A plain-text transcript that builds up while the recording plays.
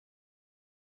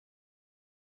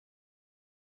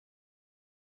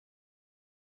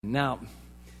Amen. Now,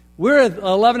 we're at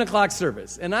 11 o'clock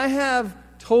service, and I have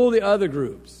told the other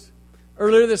groups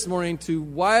earlier this morning to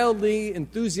wildly,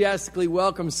 enthusiastically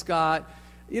welcome Scott.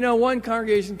 You know, one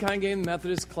congregation kind of gave him the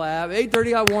Methodist clap.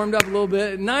 8:30 I warmed up a little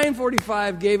bit. At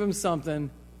 9:45 gave him something.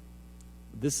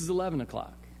 This is 11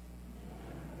 o'clock.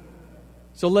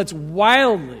 So let's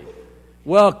wildly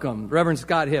welcome Reverend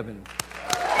Scott Hibben.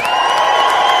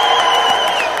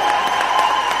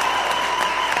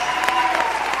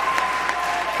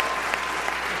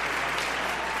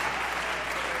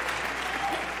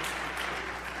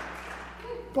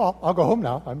 Well, I'll go home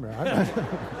now.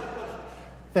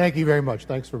 Thank you very much.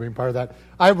 Thanks for being part of that.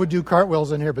 I would do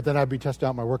cartwheels in here, but then I'd be testing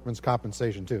out my workman's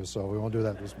compensation too, so we won't do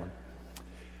that this morning.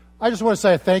 I just want to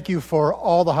say thank you for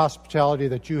all the hospitality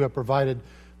that you have provided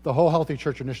the whole Healthy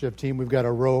Church Initiative team. We've got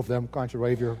a row of them. Why don't you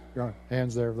wave your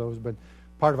hands there, those who've been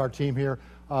part of our team here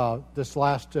this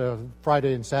last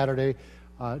Friday and Saturday.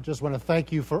 Just want to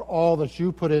thank you for all that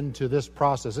you put into this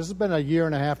process. This has been a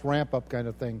year-and-a-half ramp-up kind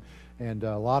of thing, and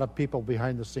a lot of people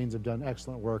behind the scenes have done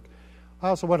excellent work. I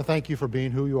also want to thank you for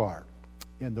being who you are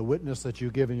and the witness that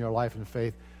you give in your life and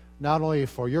faith, not only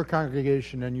for your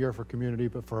congregation and your community,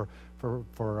 but for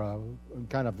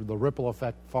kind of the ripple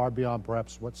effect far beyond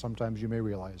perhaps what sometimes you may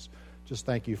realize. Just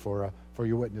thank you for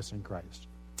your witness in Christ.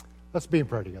 Let's be in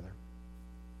prayer together.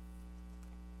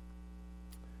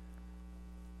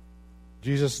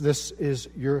 Jesus, this is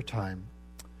your time.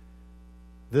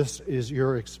 This is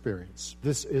your experience.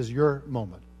 This is your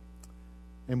moment.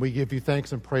 And we give you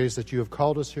thanks and praise that you have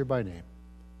called us here by name.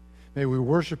 May we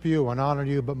worship you and honor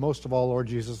you, but most of all, Lord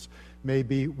Jesus, may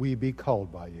we be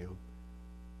called by you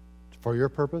for your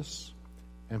purpose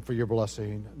and for your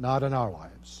blessing, not in our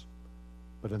lives,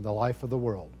 but in the life of the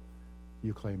world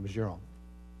you claim as your own.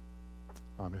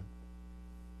 Amen.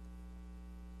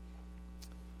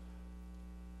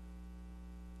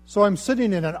 So I'm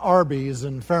sitting in an Arby's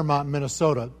in Fairmont,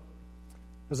 Minnesota,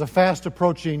 as a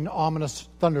fast-approaching, ominous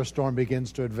thunderstorm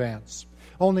begins to advance.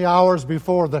 Only hours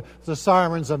before, the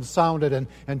sirens have sounded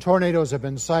and tornadoes have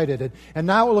been sighted. And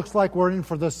now it looks like we're in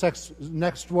for the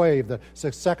next wave, the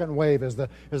second wave, as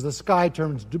the sky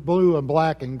turns blue and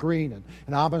black and green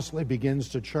and ominously begins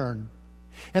to churn.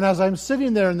 And as I'm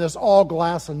sitting there in this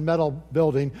all-glass and metal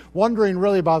building, wondering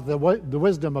really about the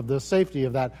wisdom of the safety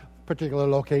of that particular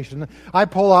location, I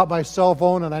pull out my cell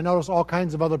phone and I notice all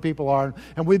kinds of other people are,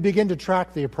 and we begin to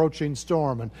track the approaching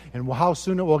storm and how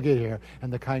soon it will get here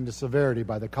and the kind of severity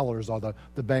by the colors or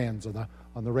the bands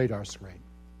on the radar screen.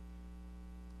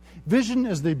 Vision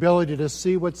is the ability to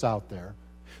see what's out there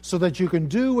so that you can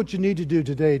do what you need to do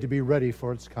today to be ready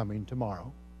for its coming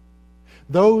tomorrow.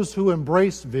 Those who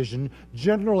embrace vision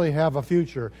generally have a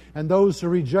future, and those who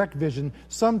reject vision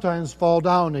sometimes fall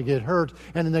down and get hurt,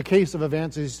 and in the case of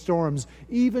advancing storms,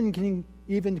 even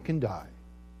can die.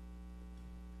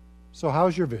 So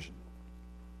how's your vision?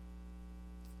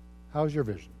 How's your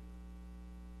vision?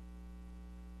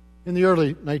 In the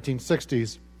early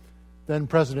 1960s, then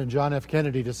President John F.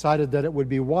 Kennedy decided that it would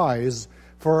be wise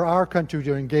for our country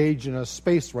to engage in a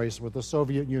space race with the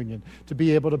Soviet Union, to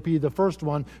be able to be the first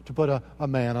one to put a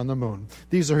man on the moon.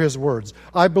 These are his words.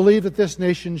 I believe that this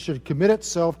nation should commit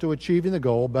itself to achieving the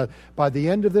goal, but by the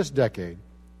end of this decade,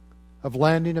 of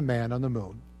landing a man on the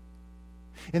moon.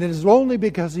 And it is only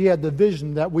because he had the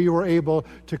vision that we were able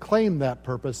to claim that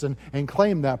purpose and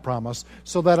claim that promise,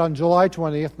 so that on July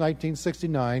 20th,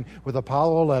 1969, with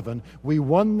Apollo 11, we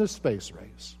won the space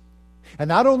race. And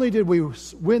not only did we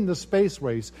win the space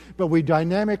race, but we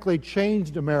dynamically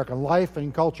changed American life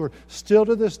and culture still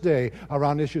to this day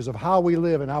around issues of how we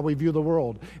live and how we view the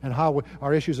world and how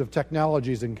our issues of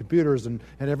technologies and computers and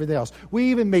everything else.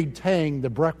 We even made Tang the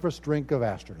breakfast drink of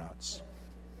astronauts.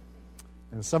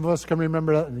 And some of us can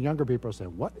remember that, and the younger people say,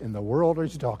 what in the world are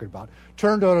you talking about?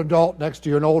 Turn to an adult next to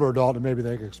you, an older adult, and maybe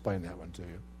they can explain that one to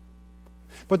you.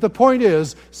 But the point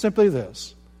is simply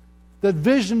this, that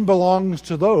vision belongs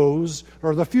to those,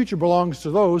 or the future belongs to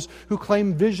those who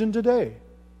claim vision today.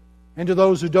 And to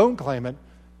those who don't claim it,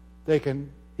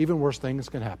 even worse things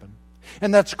can happen.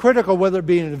 And that's critical, whether it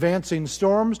be in advancing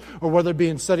storms, or whether it be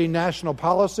in setting national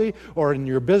policy, or in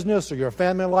your business, or your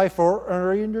family life,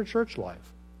 or in your church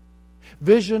life.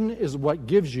 Vision is what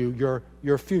gives you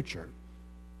your future.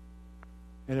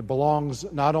 And it belongs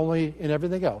not only in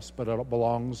everything else, but it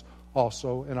belongs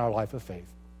also in our life of faith.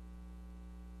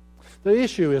 The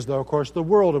issue is, though, of course, the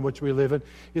world in which we live in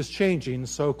is changing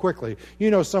so quickly.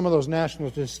 You know some of those national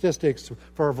statistics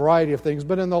for a variety of things,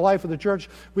 but in the life of the church,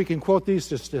 we can quote these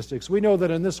statistics. We know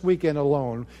that in this weekend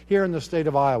alone, here in the state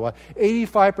of Iowa,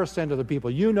 85% of the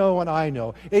people you know and I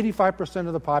know, 85%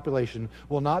 of the population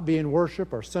will not be in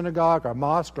worship or synagogue or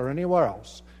mosque or anywhere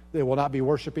else They will not be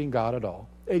worshiping God at all.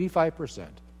 85%.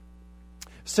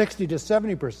 60 to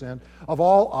 70% of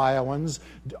all Iowans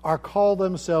call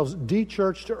themselves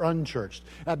de-churched or unchurched.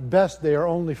 At best, they are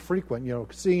only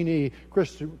frequent, C&E,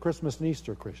 Christmas and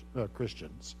Easter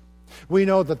Christians. We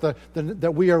know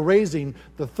that we are raising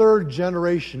the third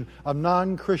generation of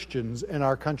non-Christians in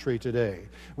our country today.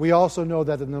 We also know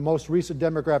that in the most recent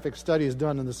demographic studies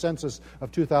done in the census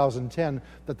of 2010,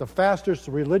 that the fastest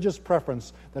religious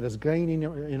preference that is gaining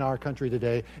in our country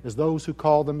today is those who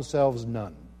call themselves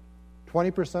none.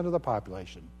 20% of the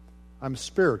population. I'm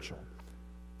spiritual,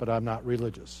 but I'm not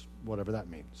religious, whatever that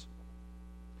means.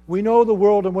 We know the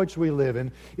world in which we live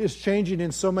in is changing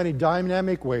in so many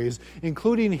dynamic ways,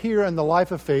 including here in the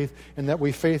life of faith and that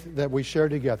we share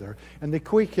together. And the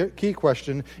key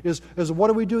question is what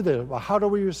do we do there? How do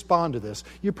we respond to this?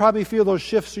 You probably feel those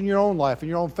shifts in your own life, in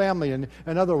your own family, and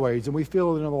other ways, and we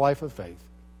feel it in the life of faith.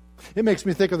 It makes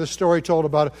me think of the story told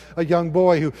about a young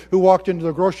boy who walked into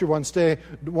the grocery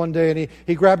one day and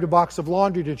he grabbed a box of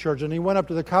laundry detergent and he went up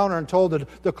to the counter and told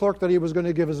the clerk that he was going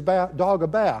to give his dog a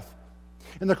bath.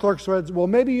 And the clerk said, well,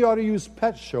 maybe you ought to use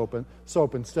pet soap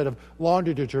instead of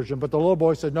laundry detergent. But the little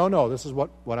boy said, no, this is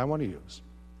what I want to use.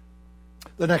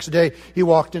 The next day, he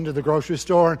walked into the grocery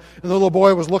store, and the little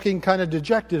boy was looking kind of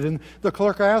dejected. And the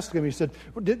clerk asked him, he said,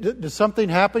 did something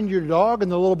happen to your dog?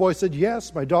 And the little boy said,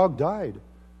 yes, my dog died.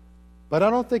 But I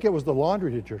don't think it was the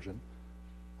laundry detergent.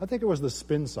 I think it was the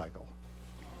spin cycle.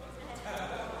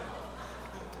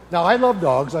 Now, I love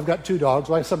dogs. I've got 2 dogs.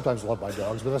 Well, I sometimes love my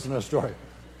dogs, but that's another story.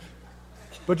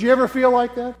 But do you ever feel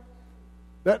like that?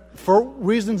 That for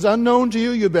reasons unknown to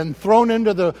you, you've been thrown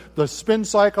into the spin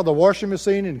cycle, the washing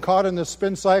machine, and caught in the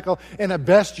spin cycle, and at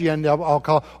best you end up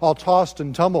all tossed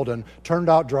and tumbled and turned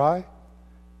out dry?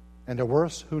 And at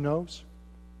worst, who knows?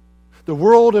 The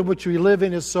world in which we live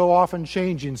in is so often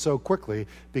changing so quickly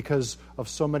because of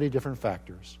so many different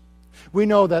factors. We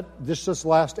know that this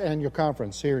last annual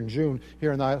conference here in June,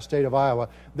 here in the state of Iowa,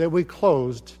 that we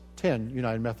closed 10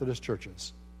 United Methodist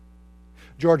churches.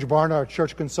 George Barna, our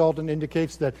church consultant,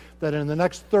 indicates that in the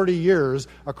next 30 years,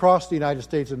 across the United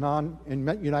States and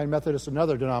United Methodist and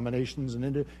other denominations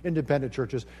and independent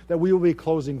churches, that we will be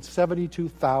closing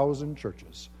 72,000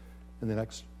 churches in the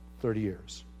next 30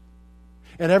 years.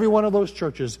 And every one of those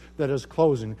churches that is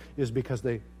closing is because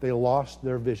they lost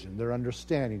their vision, their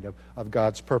understanding of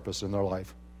God's purpose in their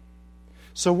life.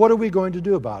 So what are we going to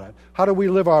do about it? How do we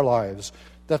live our lives?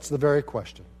 That's the very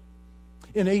question.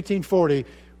 In 1840,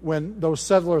 when those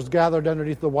settlers gathered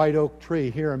underneath the white oak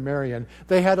tree here in Marion,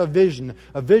 they had a vision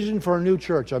for a new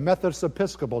church, a Methodist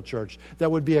Episcopal church that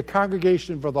would be a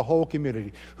congregation for the whole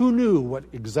community. Who knew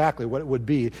exactly what it would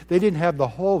be? They didn't have the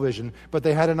whole vision, but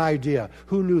they had an idea.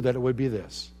 Who knew that it would be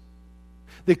this?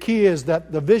 The key is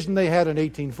that the vision they had in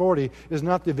 1840 is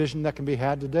not the vision that can be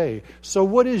had today. So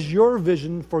what is your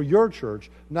vision for your church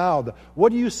now?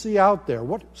 What do you see out there?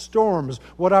 What storms,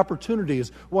 what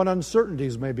opportunities, what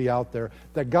uncertainties may be out there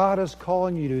that God is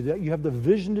calling you to, that you have the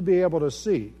vision to be able to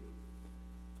see,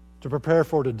 to prepare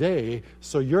for today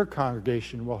so your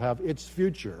congregation will have its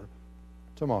future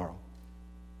tomorrow?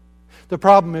 The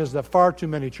problem is that far too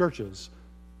many churches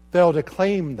fail to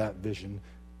claim that vision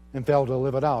and fail to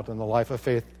live it out in the life of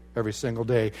faith every single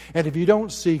day. And if you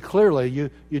don't see clearly,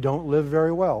 you don't live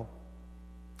very well.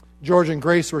 George and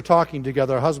Grace were talking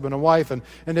together, husband and wife, and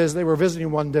as they were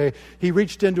visiting one day, he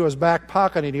reached into his back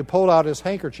pocket and he pulled out his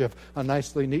handkerchief, a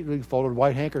nicely, neatly folded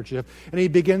white handkerchief, and he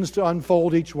begins to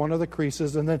unfold each one of the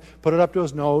creases and then put it up to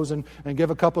his nose and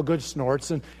give a couple good snorts.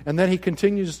 And then he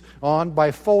continues on by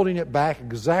folding it back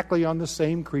exactly on the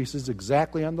same creases,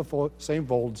 exactly on the same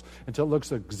folds, until it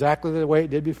looks exactly the way it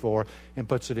did before, and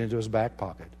puts it into his back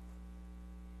pocket.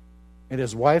 And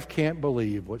his wife can't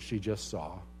believe what she just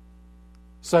saw,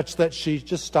 such that she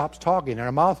just stops talking, and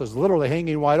her mouth is literally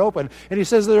hanging wide open. And he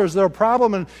says, is there a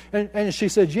problem? And she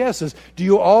said, yes. Says, do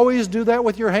you always do that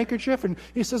with your handkerchief? And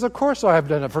he says, of course I have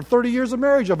done it. For 30 years of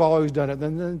marriage, I've always done it.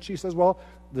 And then she says, well,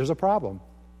 there's a problem.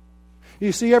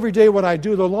 You see, every day when I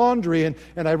do the laundry and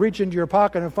I reach into your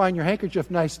pocket and find your handkerchief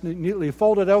nice, neatly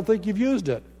folded, I don't think you've used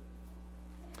it.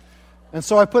 And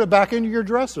so I put it back into your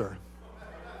dresser.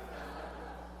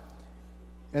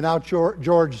 And now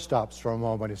George stops for a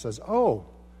moment. He says, oh,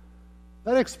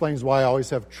 that explains why I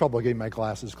always have trouble getting my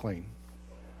glasses clean.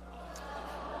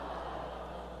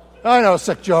 I know,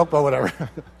 sick joke, but whatever.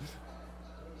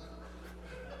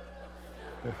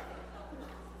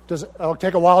 Does it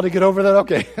take a while to get over that?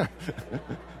 Okay.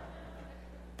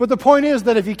 But the point is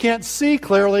that if you can't see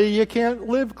clearly, you can't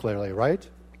live clearly, right?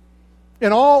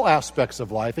 In all aspects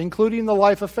of life, including the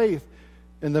life of faith,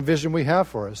 in the vision we have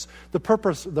for us. The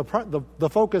purpose, the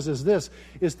focus is this,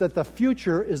 is that the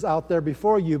future is out there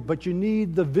before you, but you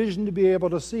need the vision to be able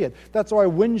to see it. That's why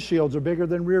windshields are bigger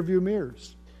than rear view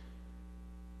mirrors.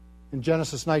 In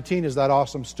Genesis 19 is that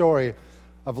awesome story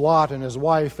of Lot and his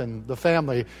wife and the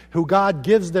family, who God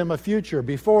gives them a future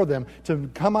before them to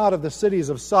come out of the cities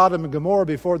of Sodom and Gomorrah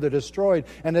before they're destroyed.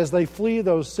 And as they flee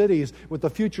those cities with the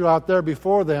future out there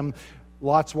before them,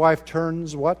 Lot's wife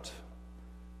turns what?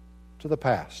 To the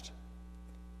past.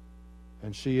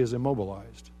 And she is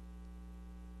immobilized.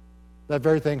 That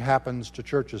very thing happens to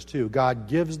churches too. God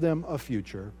gives them a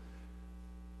future,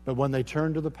 but when they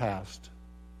turn to the past,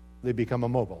 they become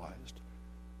immobilized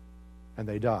and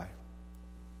they die.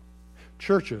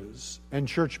 Churches and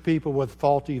church people with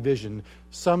faulty vision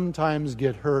sometimes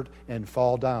get hurt and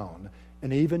fall down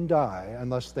and even die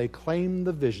unless they claim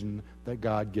the vision that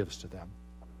God gives to them.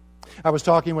 I was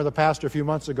talking with a pastor a few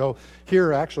months ago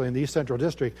here, actually, in the East Central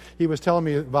District. He was telling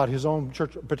me about his own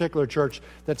church, particular church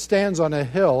that stands on a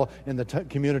hill in the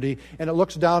community, and it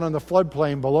looks down on the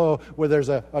floodplain below where there's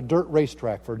a dirt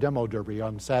racetrack for demo derby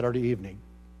on Saturday evening.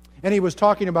 And he was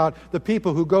talking about the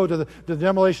people who go to the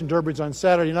demolition derbies on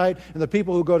Saturday night and the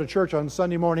people who go to church on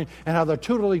Sunday morning, and how they're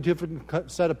totally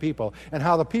different set of people, and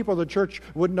how the people of the church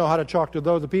wouldn't know how to talk to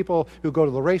the people who go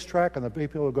to the racetrack, and the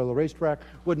people who go to the racetrack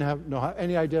wouldn't know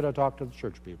any idea to talk to the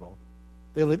church people.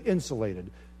 They live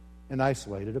insulated and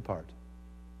isolated apart.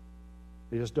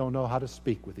 They just don't know how to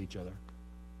speak with each other.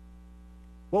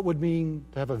 What would it mean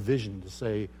to have a vision to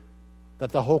say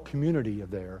that the whole community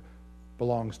of there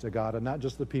belongs to God and not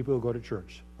just the people who go to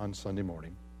church on Sunday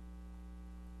morning?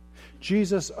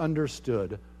 Jesus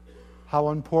understood how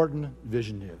important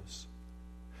vision is.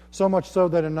 So much so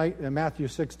that in Matthew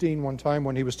 16, one time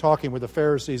when he was talking with the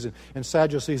Pharisees and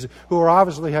Sadducees, who were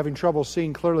obviously having trouble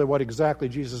seeing clearly what exactly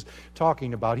Jesus is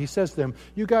talking about, he says to them,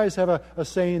 you guys have a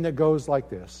saying that goes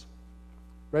like this: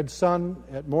 red sun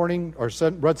at morning, or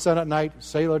red sun at night,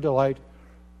 sailor delight.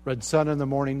 Red sun in the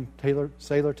morning,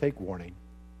 sailor take warning.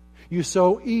 You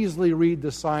so easily read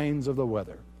the signs of the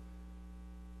weather,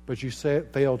 but you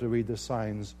fail to read the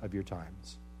signs of your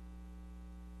times.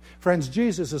 Friends,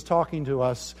 Jesus is talking to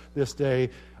us this day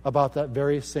about that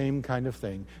very same kind of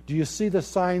thing. Do you see the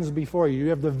signs before you? You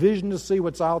have the vision to see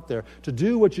what's out there, to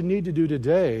do what you need to do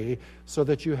today so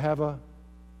that you have a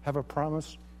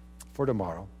promise for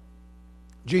tomorrow.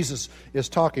 Jesus is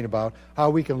talking about how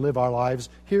we can live our lives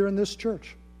here in this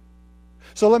church.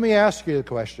 So let me ask you the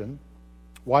question: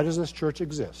 why does this church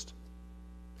exist?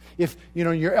 If,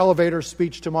 in your elevator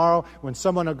speech tomorrow, when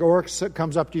someone at work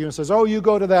comes up to you and says, oh, you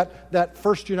go to that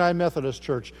First United Methodist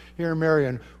Church here in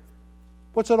Marion,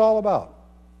 what's it all about?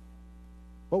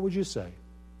 What would you say?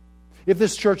 If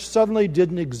this church suddenly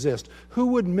didn't exist, who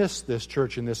would miss this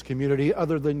church in this community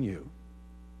other than you?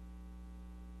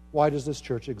 Why does this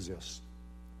church exist?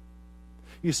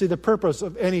 You see, the purpose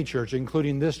of any church,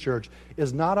 including this church,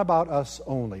 is not about us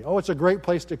only. Oh, it's a great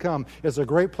place to come. It's a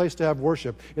great place to have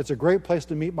worship. It's a great place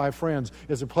to meet my friends.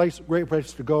 It's a great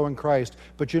place to go in Christ.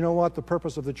 But you know what? The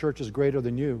purpose of the church is greater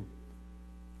than you,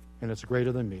 and it's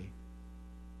greater than me.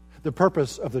 The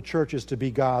purpose of the church is to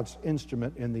be God's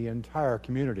instrument in the entire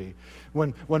community.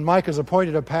 When Mike is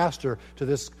appointed a pastor to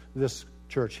this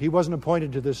church, he wasn't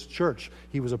appointed to this church.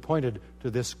 He was appointed to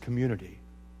this community,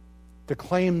 to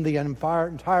claim the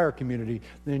entire community,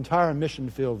 the entire mission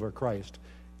field for Christ.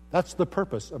 That's the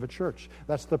purpose of a church.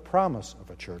 That's the promise of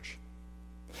a church.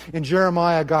 In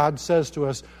Jeremiah, God says to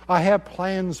us, I have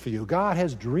plans for you. God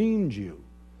has dreamed you.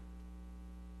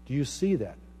 Do you see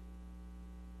that?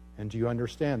 And do you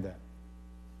understand that?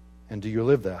 And do you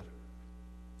live that?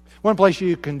 One place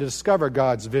you can discover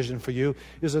God's vision for you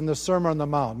is in the Sermon on the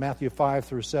Mount, Matthew 5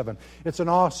 through 7. It's an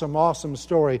awesome, awesome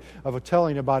story of a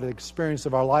telling about the experience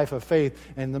of our life of faith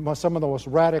and some of the most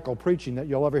radical preaching that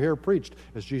you'll ever hear preached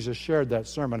as Jesus shared that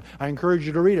sermon. I encourage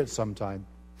you to read it sometime.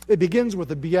 It begins with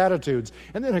the Beatitudes,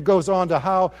 and then it goes on to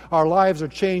how our lives are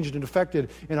changed and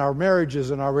affected in our marriages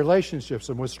and our relationships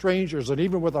and with strangers and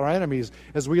even with our enemies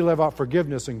as we live out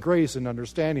forgiveness and grace and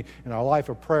understanding in our life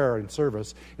of prayer and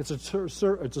service. It's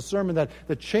a sermon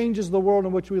that changes the world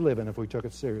in which we live in if we took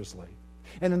it seriously.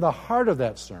 And in the heart of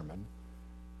that sermon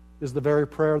is the very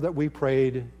prayer that we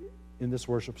prayed in this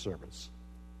worship service,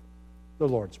 the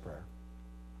Lord's Prayer.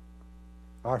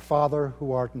 Our Father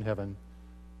who art in heaven,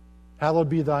 hallowed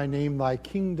be thy name, thy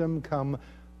kingdom come,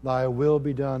 thy will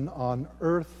be done on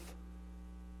earth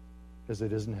as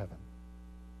it is in heaven.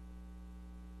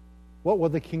 What will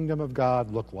the kingdom of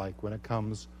God look like when it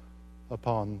comes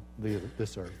upon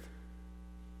this earth?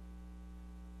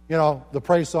 The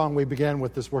praise song we began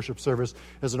with this worship service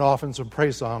is an offensive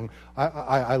praise song.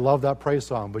 I love that praise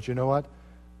song, but you know what?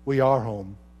 we are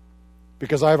home.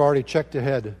 Because I've already checked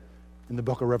ahead in the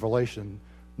book of Revelation.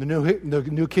 The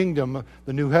new kingdom,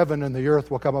 the new heaven and the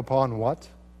earth will come upon what?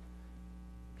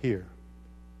 Here.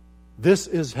 This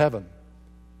is heaven.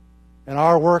 And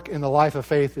our work in the life of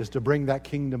faith is to bring that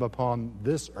kingdom upon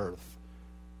this earth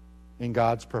in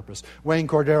God's purpose. Wayne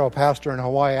Cordero, pastor in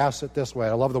Hawaii, asks it this way.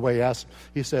 I love the way he asks.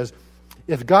 He says,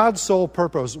 if God's sole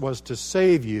purpose was to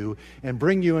save you and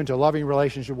bring you into a loving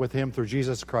relationship with Him through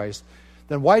Jesus Christ,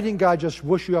 then why didn't God just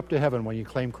whoosh you up to heaven when you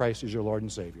claim Christ as your Lord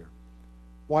and Savior?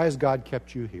 Why has God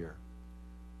kept you here?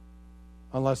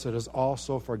 Unless it is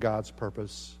also for God's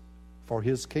purpose, for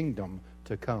His kingdom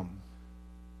to come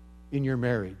in your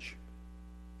marriage,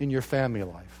 in your family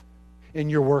life, in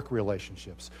your work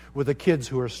relationships, with the kids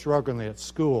who are struggling at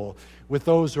school, with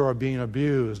those who are being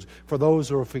abused, for those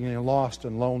who are feeling lost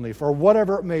and lonely, for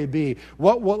whatever it may be.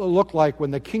 What will it look like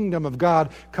when the kingdom of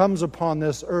God comes upon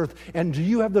this earth? And do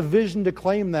you have the vision to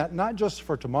claim that, not just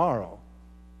for tomorrow?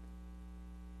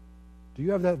 Do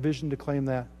you have that vision to claim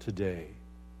that today?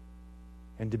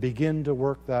 And to begin to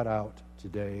work that out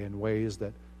today in ways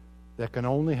that can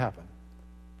only happen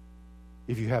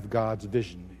if you have God's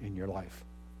vision in your life.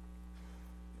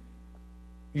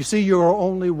 You see, you are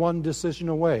only one decision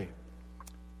away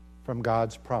from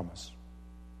God's promise.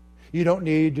 You don't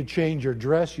need to change your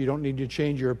dress. You don't need to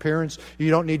change your appearance. You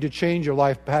don't need to change your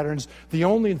life patterns. The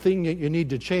only thing that you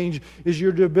need to change is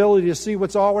your ability to see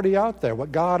what's already out there,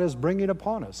 what God is bringing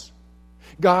upon us.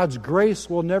 God's grace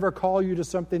will never call you to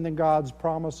something that God's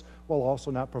promise will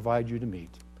also not provide you to meet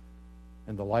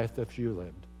in the life that you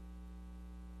lived.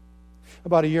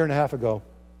 About a year and a half ago,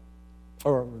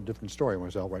 or a different story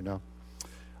myself right now,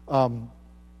 in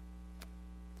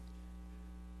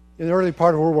the early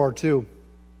part of World War II,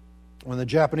 when the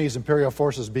Japanese imperial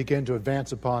forces began to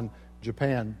advance upon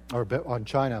Japan, or on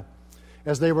China,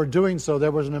 as they were doing so,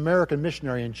 there was an American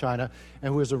missionary in China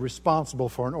and who was responsible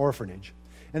for an orphanage.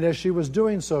 And as she was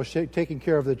doing so, taking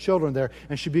care of the children there,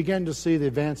 and she began to see the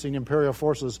advancing imperial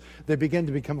forces, they began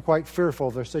to become quite fearful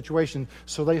of their situation,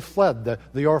 so they fled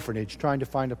the orphanage, trying to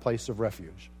find a place of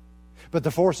refuge. But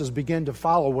the forces began to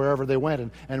follow wherever they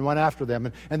went and went after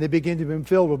them. And they began to be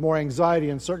filled with more anxiety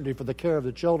and uncertainty for the care of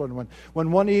the children.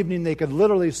 When one evening they could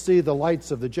literally see the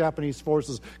lights of the Japanese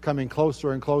forces coming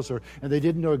closer and closer, and they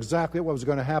didn't know exactly what was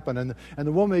going to happen. And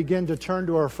the woman began to turn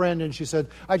to her friend, and she said,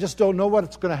 I just don't know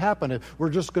what's going to happen.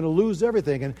 We're just going to lose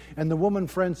everything. And the woman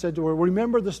friend said to her,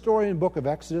 remember the story in the book of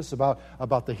Exodus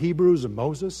about the Hebrews and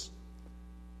Moses?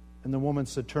 And the woman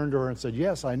turned to her and said,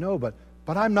 yes, I know, but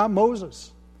I'm not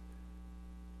Moses.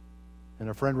 And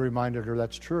a friend reminded her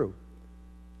that's true.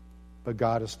 But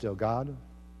God is still God.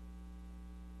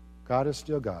 God is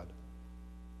still God.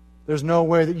 There's no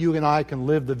way that you and I can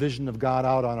live the vision of God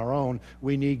out on our own.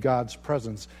 We need God's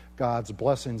presence, God's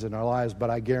blessings in our lives. But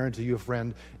I guarantee you,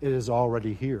 friend, it is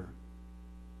already here.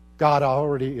 God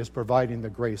already is providing the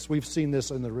grace. We've seen this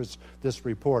in this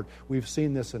report. We've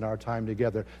seen this in our time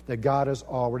together, that God is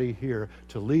already here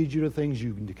to lead you to things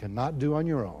you cannot do on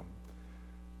your own.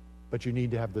 But you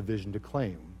need to have the vision to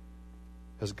claim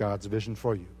as God's vision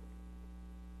for you.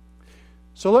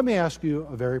 So let me ask you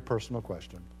a very personal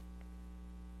question.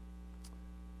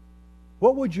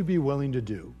 What would you be willing to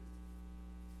do?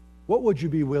 What would you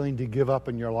be willing to give up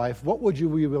in your life? What would you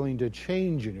be willing to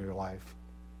change in your life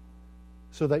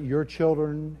so that your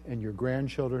children and your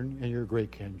grandchildren and your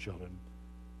great-grandchildren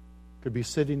could be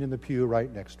sitting in the pew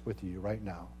right next with you right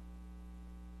now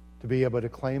to be able to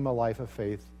claim a life of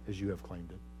faith as you have claimed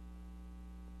it?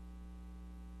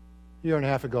 A year and a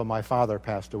half ago, my father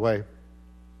passed away.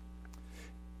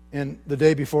 And the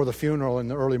day before the funeral, in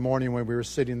the early morning when we were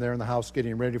sitting there in the house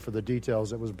getting ready for the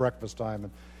details, it was breakfast time.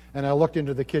 And I looked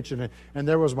into the kitchen, and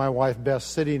there was my wife, Bess,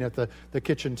 sitting at the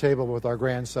kitchen table with our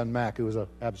grandson, Mac, who was an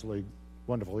absolutely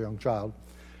wonderful young child.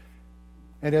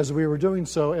 And as we were doing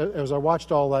so, as I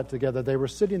watched all that together, they were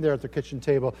sitting there at the kitchen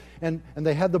table, and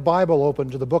they had the Bible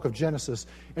open to the book of Genesis.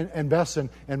 And Bess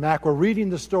and Mac were reading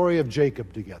the story of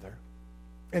Jacob together.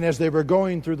 And as they were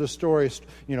going through the story,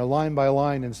 line by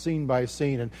line and scene by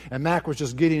scene, and Mac was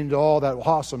just getting into all that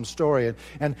awesome story.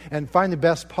 And finally,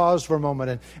 Bess paused for a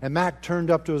moment, and Mac turned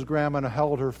up to his grandma and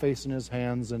held her face in his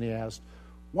hands, and he asked,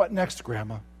 "What next,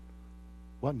 Grandma?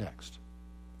 What next?"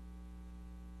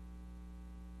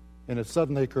 And it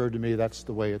suddenly occurred to me that's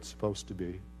the way it's supposed to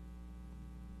be.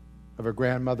 Of a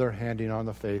grandmother handing on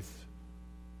the faith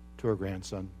to her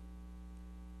grandson.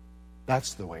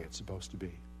 That's the way it's supposed to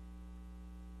be.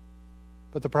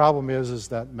 But the problem is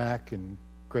that Mac and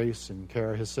Grace and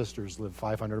Kara, his sisters, live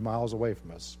 500 miles away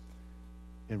from us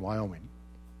in Wyoming.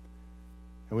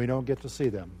 And we don't get to see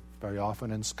them very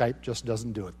often, and Skype just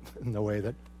doesn't do it in the way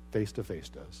that face-to-face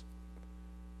does.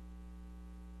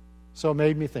 So it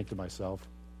made me think to myself,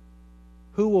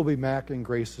 who will be Mac and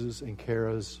Grace's and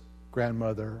Kara's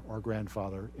grandmother or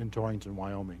grandfather in Torrington,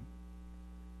 Wyoming?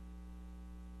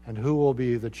 And who will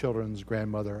be the children's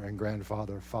grandmother and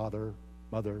grandfather, father,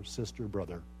 mother, sister,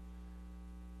 brother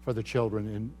for the children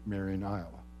in Marion, Iowa?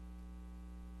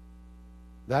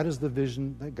 That is the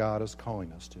vision that God is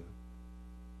calling us to.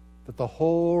 That the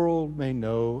whole world may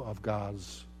know of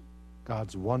God's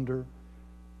wonder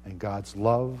and God's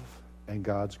love and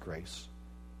God's grace.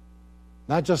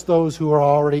 Not just those who are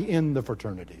already in the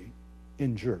fraternity,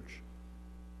 in church,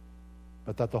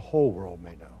 but that the whole world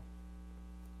may know.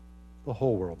 The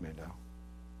whole world may know.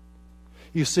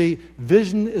 You see,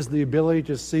 vision is the ability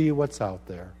to see what's out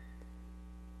there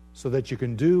so that you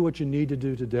can do what you need to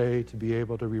do today to be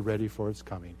able to be ready for its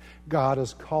coming. God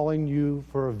is calling you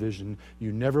for a vision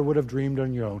you never would have dreamed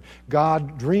on your own.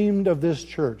 God dreamed of this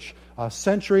church a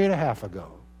century and a half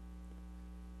ago.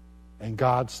 And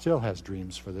God still has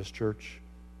dreams for this church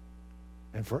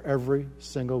and for every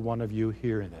single one of you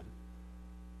here in it.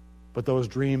 But those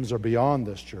dreams are beyond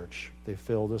this church. They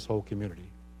fill this whole community.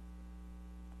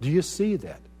 Do you see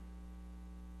that?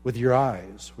 With your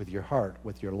eyes, with your heart,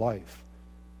 with your life,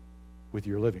 with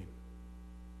your living.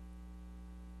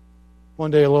 One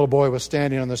day a little boy was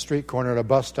standing on the street corner at a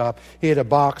bus stop. He had a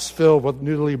box filled with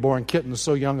newly born kittens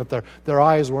so young that their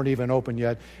eyes weren't even open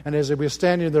yet. And as he was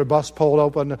standing there, the bus pulled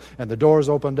open and the doors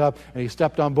opened up and he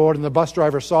stepped on board and the bus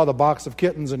driver saw the box of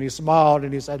kittens and he smiled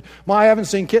and he said, "Ma, I haven't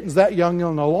seen kittens that young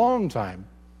in a long time."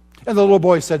 And the little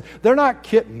boy said, "They're not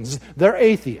kittens, they're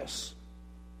atheists."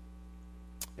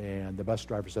 And the bus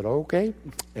driver said, "Okay,"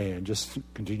 and just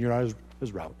continued on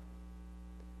his route.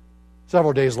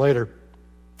 Several days later,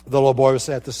 the little boy was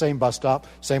at the same bus stop,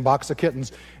 same box of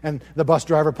kittens, and the bus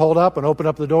driver pulled up and opened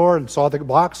up the door and saw the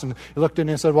box and he looked in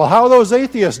and said, "Well, how are those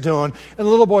atheists doing?" And the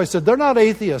little boy said, "They're not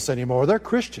atheists anymore, they're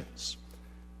Christians,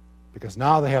 because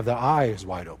now they have their eyes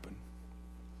wide open."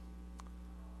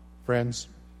 Friends,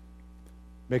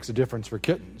 it makes a difference for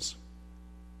kittens,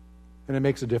 and it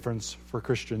makes a difference for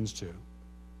Christians too,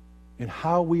 in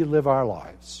how we live our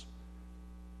lives,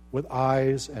 with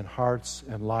eyes and hearts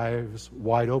and lives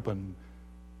wide open,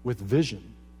 with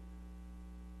vision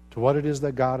to what it is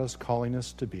that God is calling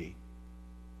us to be.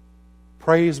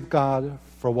 Praise God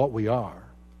for what we are,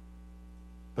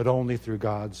 but only through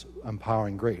God's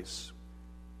empowering grace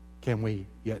can we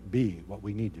yet be what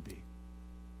we need to be.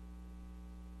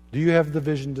 Do you have the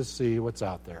vision to see what's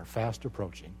out there, fast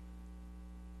approaching,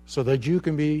 so that you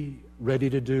can be ready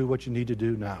to do what you need to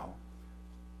do now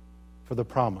for the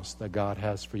promise that God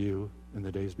has for you in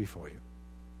the days before you?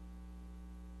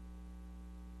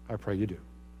 I pray you do.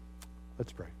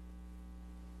 Let's pray.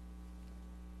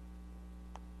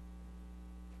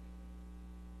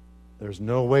 There's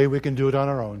no way we can do it on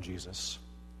our own, Jesus.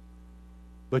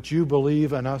 But you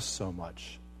believe in us so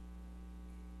much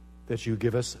that you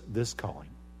give us this calling.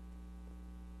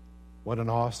 What an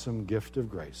awesome gift of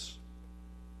grace,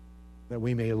 that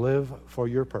we may live for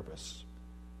your purpose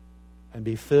and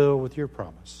be filled with your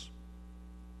promise,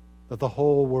 that the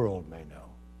whole world may know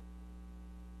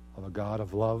of a God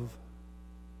of love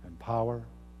and power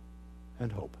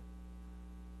and hope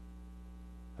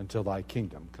until thy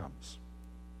kingdom comes.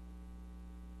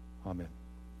 Amen.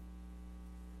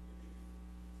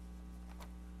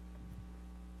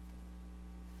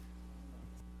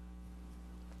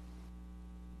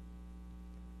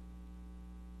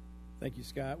 Thank you,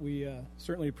 Scott. We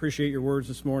certainly appreciate your words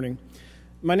this morning.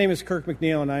 My name is Kirk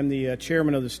McNeil, and I'm the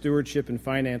chairman of the Stewardship and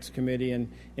Finance Committee. And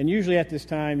usually at this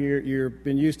time, you've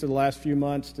been used to the last few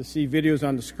months to see videos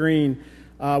on the screen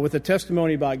with a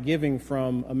testimony about giving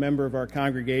from a member of our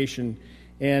congregation.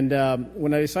 And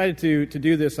when I decided to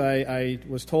do this, I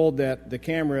was told that the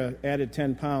camera added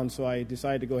 10 pounds, so I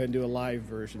decided to go ahead and do a live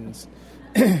version.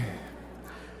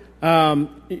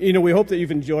 We hope that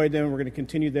you've enjoyed them. We're going to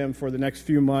continue them for the next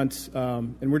few months.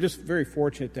 And we're just very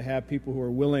fortunate to have people who are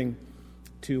willing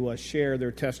to share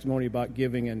their testimony about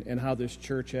giving and how this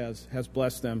church has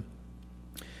blessed them.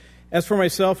 As for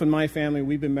myself and my family,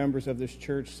 we've been members of this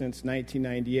church since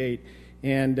 1998,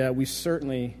 and we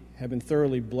certainly have been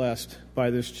thoroughly blessed by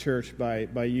this church,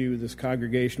 by you, this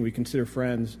congregation we consider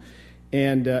friends,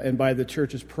 and by the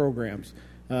church's programs.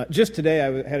 Just today,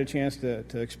 I had a chance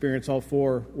to experience all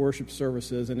 4 worship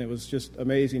services, and it was just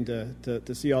amazing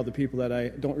to see all the people that I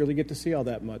don't really get to see all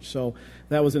that much. So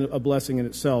that was a blessing in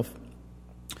itself.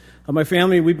 My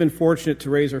family, we've been fortunate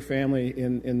to raise our family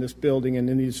in this building and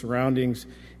in these surroundings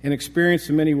and experience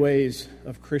the many ways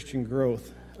of Christian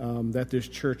growth that this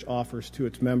church offers to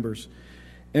its members.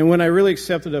 And when I really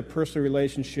accepted a personal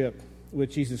relationship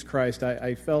with Jesus Christ,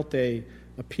 I felt a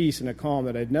peace and a calm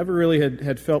that I'd never really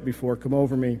had felt before come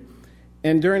over me.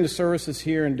 And during the services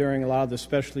here and during a lot of the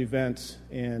special events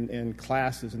and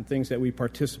classes and things that we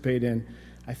participate in,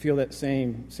 I feel that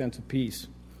same sense of peace.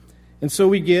 And so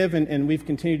we give, and we've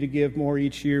continued to give more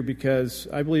each year because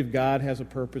I believe God has a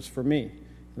purpose for me.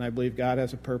 And I believe God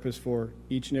has a purpose for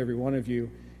each and every one of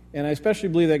you. And I especially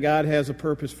believe that God has a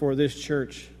purpose for this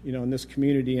church, in this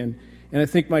community. And I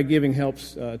think my giving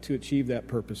helps to achieve that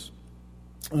purpose.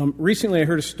 Recently I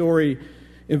heard a story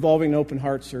involving open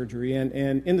heart surgery. And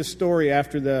in the story,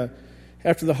 after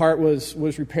the heart was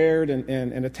repaired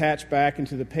and attached back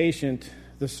into the patient,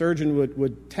 the surgeon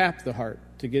would tap the heart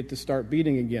to get to start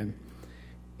beating again.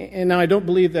 And now I don't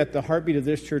believe that the heartbeat of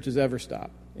this church has ever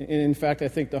stopped. And in fact, I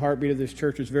think the heartbeat of this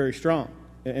church is very strong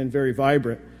and very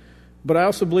vibrant. But I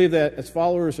also believe that as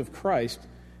followers of Christ,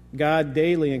 God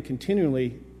daily and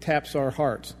continually taps our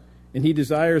hearts. And He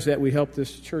desires that we help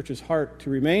this church's heart to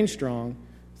remain strong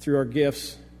through our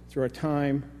gifts, through our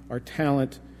time, our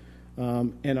talent,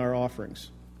 and our offerings.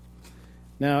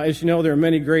 Now, as you know, there are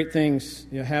many great things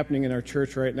happening in our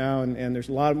church right now, and there's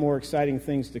a lot more exciting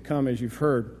things to come, as you've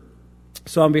heard.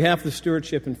 So on behalf of the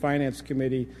Stewardship and Finance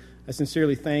Committee, I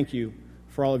sincerely thank you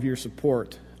for all of your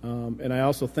support. And I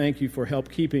also thank you for help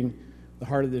keeping the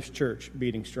heart of this church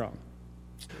beating strong.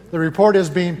 The report is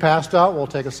being passed out. We'll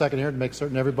take a second here to make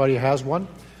certain everybody has one.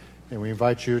 And we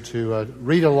invite you to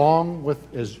read along with,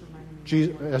 as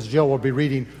Jill will be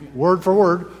reading word for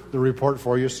word, the report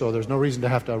for you, so there's no reason to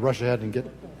have to rush ahead and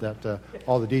get that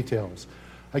all the details.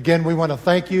 Again, we want to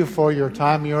thank you for your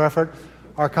time and your effort.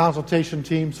 Our consultation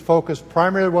team's focus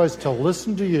primarily was to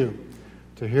listen to you,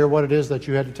 to hear what it is that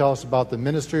you had to tell us about the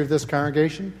ministry of this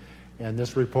congregation, and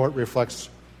this report reflects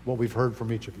what we've heard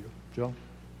from each of you. Jill?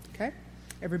 Okay.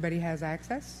 Everybody has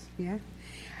access? Yeah.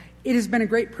 It has been a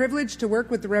great privilege to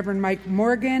work with the Reverend Mike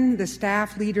Morgan, the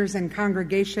staff, leaders, and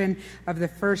congregation of the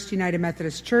First United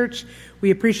Methodist Church.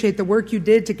 We appreciate the work you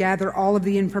did to gather all of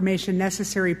the information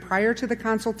necessary prior to the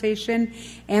consultation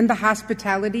and the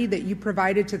hospitality that you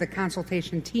provided to the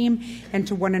consultation team and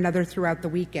to one another throughout the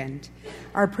weekend.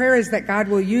 Our prayer is that God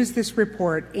will use this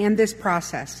report and this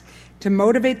process to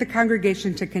motivate the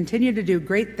congregation to continue to do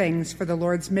great things for the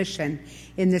Lord's mission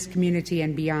in this community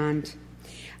and beyond.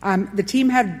 The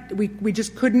team we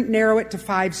just couldn't narrow it to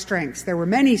 5 strengths. There were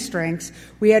many strengths.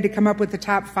 We had to come up with the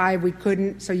top 5. We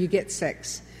couldn't, so you get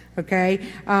 6. Okay?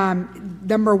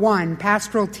 Number 1,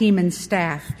 pastoral team and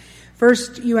staff.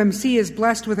 First, UMC is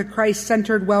blessed with a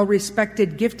Christ-centered,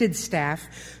 well-respected, gifted staff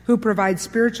who provide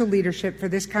spiritual leadership for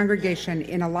this congregation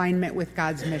in alignment with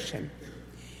God's mission.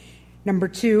 Number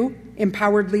 2,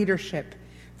 empowered leadership.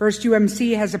 First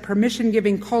UMC has a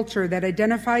permission-giving culture that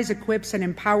identifies, equips, and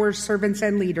empowers servants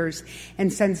and leaders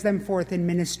and sends them forth in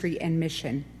ministry and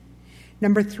mission.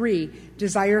 Number 3,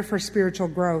 desire for spiritual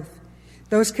growth.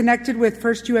 Those connected with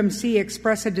First UMC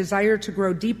express a desire to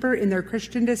grow deeper in their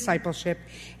Christian discipleship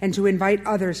and to invite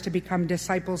others to become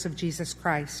disciples of Jesus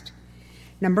Christ.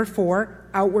 Number 4,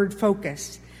 outward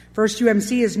focus. First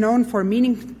UMC is known for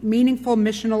meaningful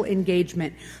missional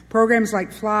engagement. Programs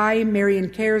like Fly, Marian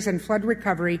Cares, and Flood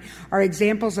Recovery are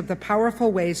examples of the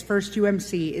powerful ways First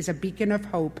UMC is a beacon of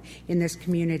hope in this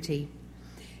community.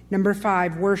 Number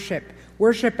 5, worship.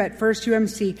 Worship at First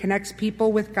UMC connects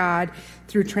people with God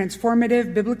through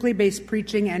transformative, biblically based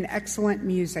preaching and excellent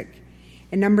music.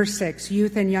 And number 6,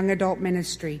 youth and young adult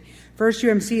ministry. First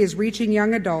UMC is reaching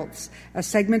young adults, a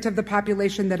segment of the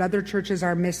population that other churches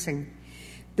are missing.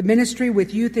 The ministry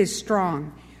with youth is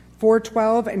strong.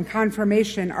 412 and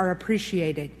confirmation are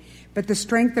appreciated, but the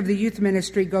strength of the youth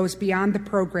ministry goes beyond the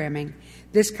programming.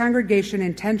 This congregation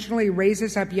intentionally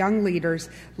raises up young leaders,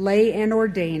 lay and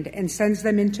ordained, and sends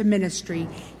them into ministry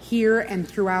here and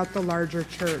throughout the larger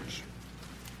church.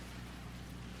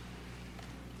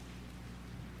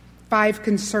 5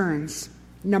 concerns.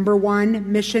 Number 1,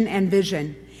 mission and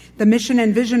vision. The mission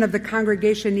and vision of the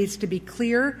congregation needs to be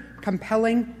clear,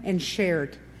 compelling, and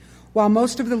shared. While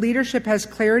most of the leadership has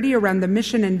clarity around the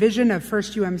mission and vision of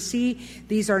First UMC,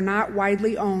 these are not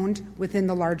widely owned within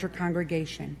the larger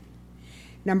congregation.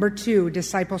 Number 2,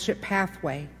 discipleship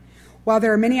pathway. While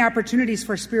there are many opportunities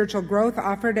for spiritual growth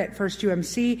offered at First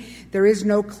UMC, there is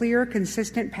no clear,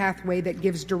 consistent pathway that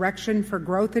gives direction for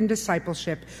growth and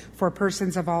discipleship for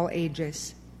persons of all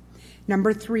ages.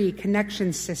 Number 3,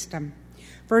 connection system.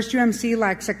 First UMC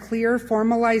lacks a clear,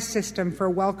 formalized system for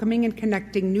welcoming and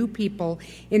connecting new people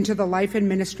into the life and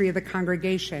ministry of the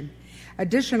congregation.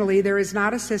 Additionally, there is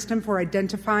not a system for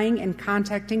identifying and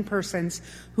contacting persons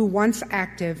who, once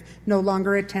active, no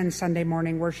longer attend Sunday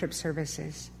morning worship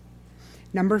services.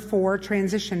 Number 4,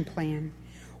 transition plan.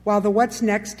 While the What's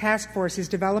Next task force is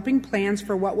developing plans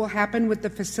for what will happen with the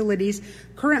facilities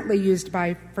currently used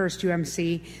by First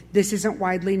UMC, this isn't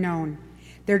widely known.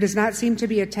 There does not seem to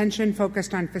be attention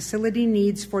focused on facility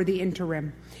needs for the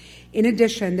interim. In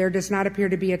addition, there does not appear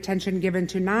to be attention given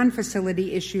to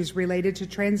non-facility issues related to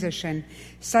transition,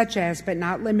 such as, but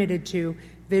not limited to,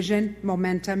 vision,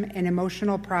 momentum, and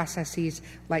emotional processes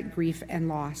like grief and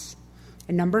loss.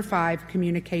 And number 5,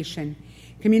 communication.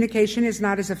 Communication is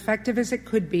not as effective as it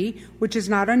could be, which is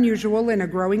not unusual in a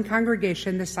growing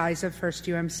congregation the size of First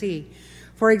UMC.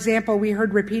 For example, we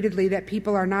heard repeatedly that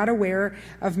people are not aware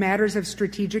of matters of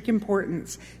strategic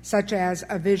importance, such as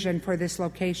a vision for this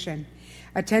location.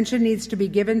 Attention needs to be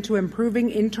given to improving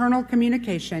internal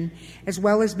communication, as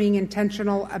well as being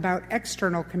intentional about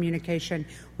external communication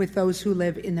with those who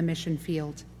live in the mission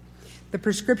field. The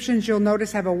prescriptions, you'll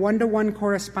notice, have a one-to-one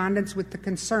correspondence with the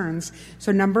concerns.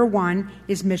 So number 1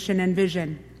 is mission and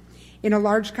vision. In a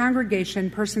large congregation,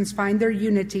 persons find their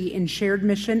unity in shared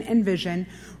mission and vision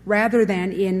rather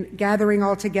than in gathering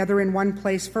all together in one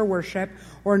place for worship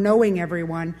or knowing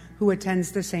everyone who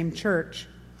attends the same church.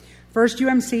 First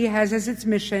UMC has as its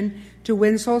mission to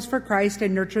win souls for Christ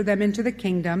and nurture them into the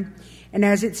kingdom. And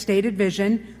as its stated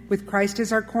vision, with Christ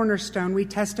as our cornerstone, we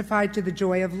testify to the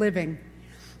joy of living.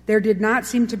 There did not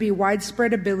seem to be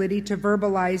widespread ability to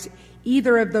verbalize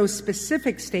either of those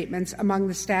specific statements among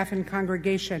the staff and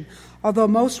congregation, although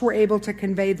most were able to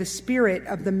convey the spirit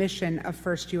of the mission of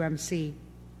First UMC.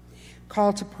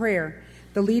 Call to prayer.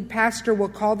 The lead pastor will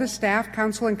call the staff,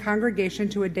 council, and congregation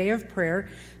to a day of prayer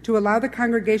to allow the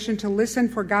congregation to listen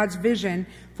for God's vision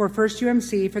for First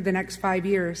UMC for the next 5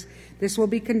 years. This will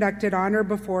be conducted on or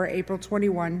before April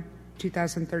 21,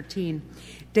 2013.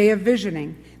 Day of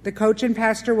Visioning. The coach and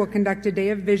pastor will conduct a day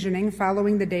of visioning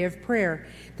following the day of prayer.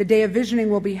 The day of visioning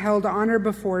will be held on or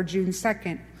before June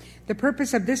 2nd. The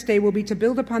purpose of this day will be to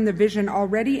build upon the vision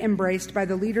already embraced by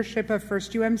the leadership of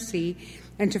First UMC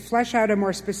and to flesh out a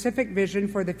more specific vision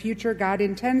for the future God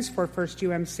intends for First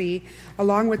UMC,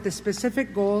 along with the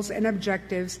specific goals and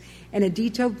objectives and a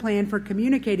detailed plan for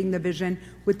communicating the vision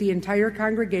with the entire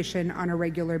congregation on a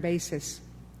regular basis.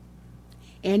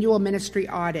 Annual ministry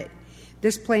audit.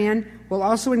 This plan will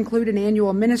also include an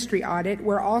annual ministry audit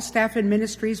where all staff and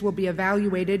ministries will be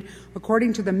evaluated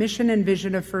according to the mission and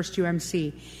vision of First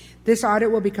UMC. This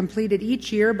audit will be completed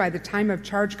each year by the time of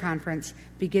charge conference,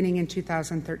 beginning in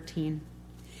 2013.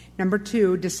 Number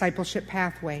 2, discipleship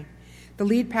pathway. The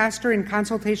lead pastor, in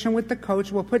consultation with the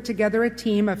coach, will put together a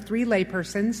team of 3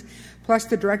 laypersons, plus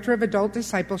the director of adult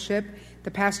discipleship,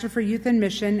 the pastor for youth and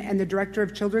mission, and the director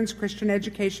of children's Christian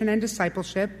education and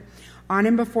discipleship, on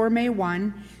and before May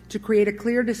 1, to create a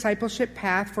clear discipleship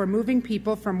path for moving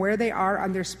people from where they are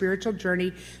on their spiritual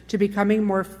journey to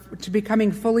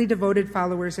becoming fully devoted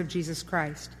followers of Jesus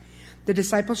Christ. The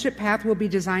discipleship path will be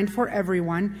designed for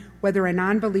everyone, whether a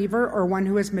non-believer or one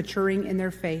who is maturing in their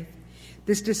faith.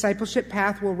 This discipleship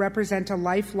path will represent a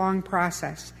lifelong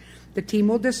process. The team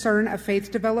will discern a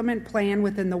faith development plan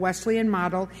within the Wesleyan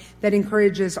model that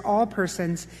encourages all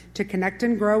persons to connect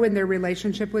and grow in their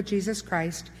relationship with Jesus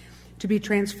Christ, to be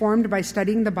transformed by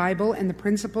studying the Bible and the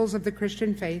principles of the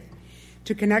Christian faith,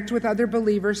 to connect with other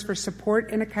believers for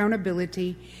support and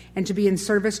accountability, and to be in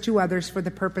service to others for the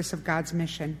purpose of God's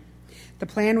mission. The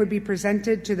plan would be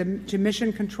presented to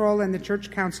Mission Control and the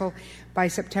Church Council by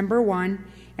September 1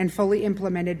 and fully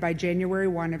implemented by January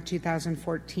 1 of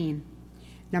 2014.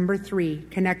 Number 3,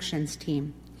 connections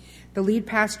team. The lead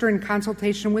pastor, in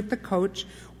consultation with the coach,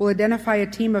 will identify a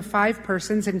team of 5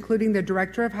 persons, including the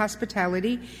director of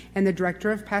hospitality and the director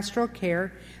of pastoral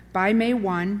care, by May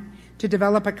 1, to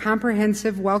develop a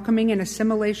comprehensive welcoming and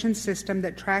assimilation system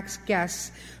that tracks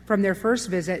guests from their first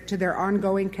visit to their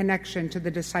ongoing connection to the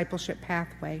discipleship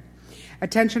pathway.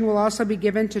 Attention will also be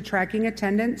given to tracking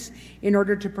attendance in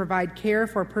order to provide care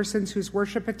for persons whose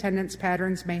worship attendance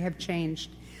patterns may have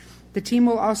changed. The team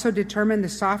will also determine the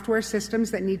software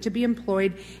systems that need to be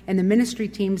employed and the ministry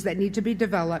teams that need to be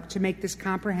developed to make this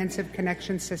comprehensive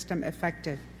connection system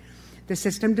effective. The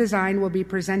system design will be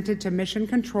presented to Mission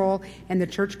Control and the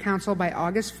Church Council by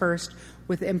August 1st,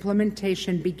 with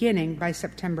implementation beginning by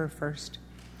September 1st.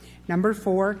 Number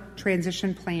 4,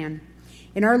 transition plan.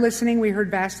 In our listening, we heard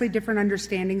vastly different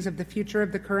understandings of the future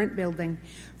of the current building.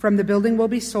 From the building will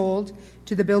be sold,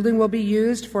 to the building will be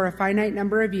used for a finite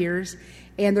number of years,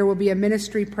 and there will be a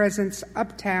ministry presence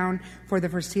uptown for the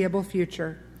foreseeable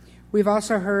future. We've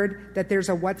also heard that there's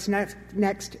a What's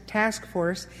Next task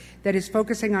force that is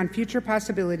focusing on future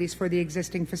possibilities for the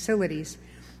existing facilities.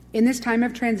 In this time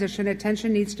of transition,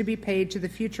 attention needs to be paid to the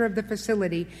future of the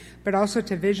facility, but also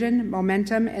to vision,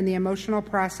 momentum, and the emotional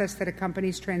process that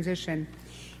accompanies transition.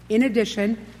 In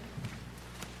addition,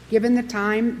 given the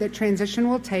time that transition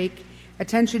will take,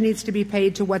 attention needs to be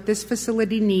paid to what this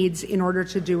facility needs in order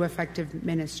to do effective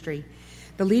ministry.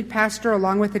 The lead pastor,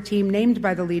 along with a team named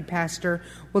by the lead pastor,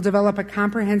 will develop a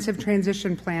comprehensive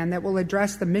transition plan that will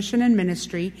address the mission and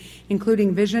ministry,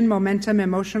 including vision, momentum,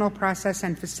 emotional process,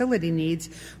 and facility needs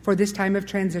for this time of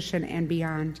transition and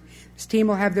beyond. This team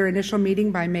will have their initial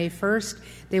meeting by May 1st.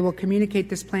 They will communicate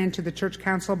this plan to the church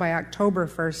council by October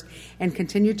 1st and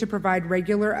continue to provide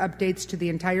regular updates to the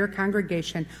entire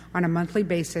congregation on a monthly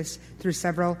basis through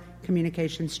several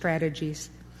communication strategies.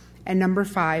 And number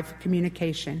 5,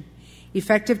 communication.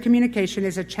 Effective communication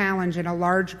is a challenge in a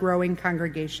large, growing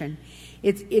congregation.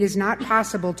 It is not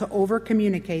possible to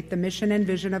over-communicate the mission and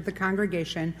vision of the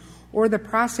congregation or the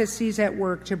processes at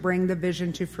work to bring the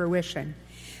vision to fruition.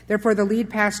 Therefore, the lead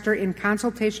pastor, in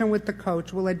consultation with the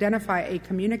coach, will identify a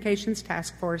communications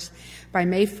task force by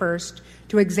May 1st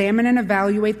to examine and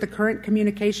evaluate the current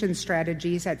communication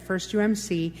strategies at First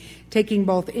UMC, taking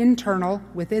both internal,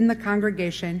 within the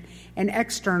congregation, and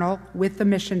external, with the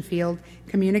mission field,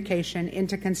 communication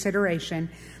into consideration,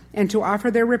 and to offer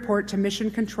their report to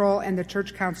Mission Control and the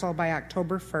Church Council by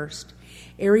October 1st.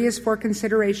 Areas for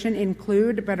consideration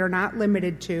include, but are not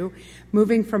limited to,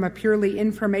 moving from a purely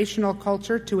informational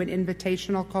culture to an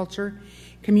invitational culture,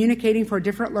 communicating for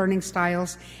different learning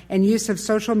styles, and use of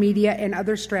social media and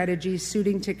other strategies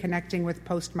suiting to connecting with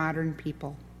postmodern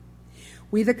people.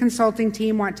 We, the consulting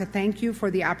team, want to thank you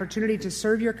for the opportunity to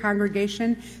serve your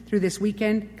congregation through this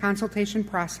weekend consultation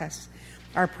process.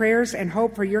 Our prayers and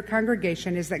hope for your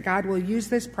congregation is that God will use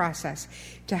this process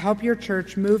to help your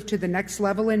church move to the next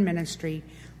level in ministry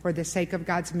for the sake of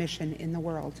God's mission in the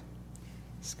world.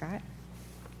 Scott?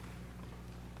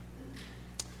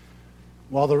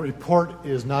 While the report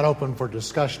is not open for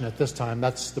discussion at this time,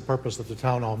 that's the purpose of the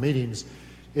town hall meetings,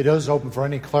 it is open for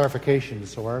any clarifications.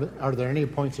 So are there any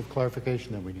points of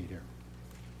clarification that we need here?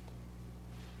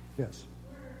 Yes.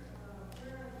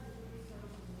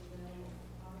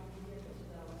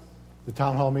 The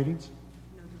town hall meetings?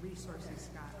 No, the resources,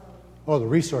 Scott. Oh, the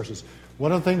resources.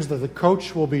 One of the things that the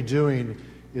coach will be doing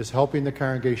is helping the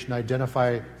congregation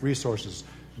identify resources,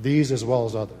 these as well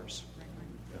as others.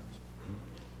 Yes.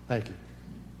 Thank you.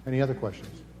 Any other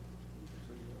questions?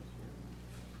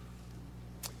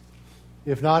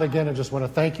 If not, again, I just want to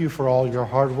thank you for all your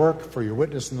hard work, for your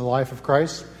witness in the life of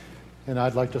Christ, and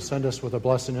I'd like to send us with a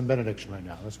blessing and benediction right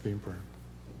now. Let's be in prayer.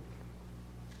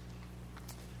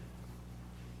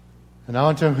 And now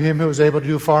unto him who is able to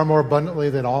do far more abundantly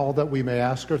than all that we may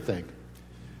ask or think.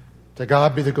 To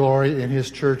God be the glory in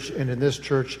his church and in this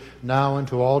church now and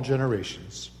to all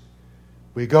generations.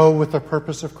 We go with the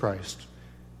purpose of Christ.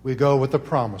 We go with the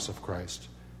promise of Christ.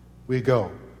 We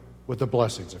go with the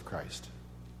blessings of Christ.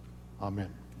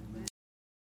 Amen.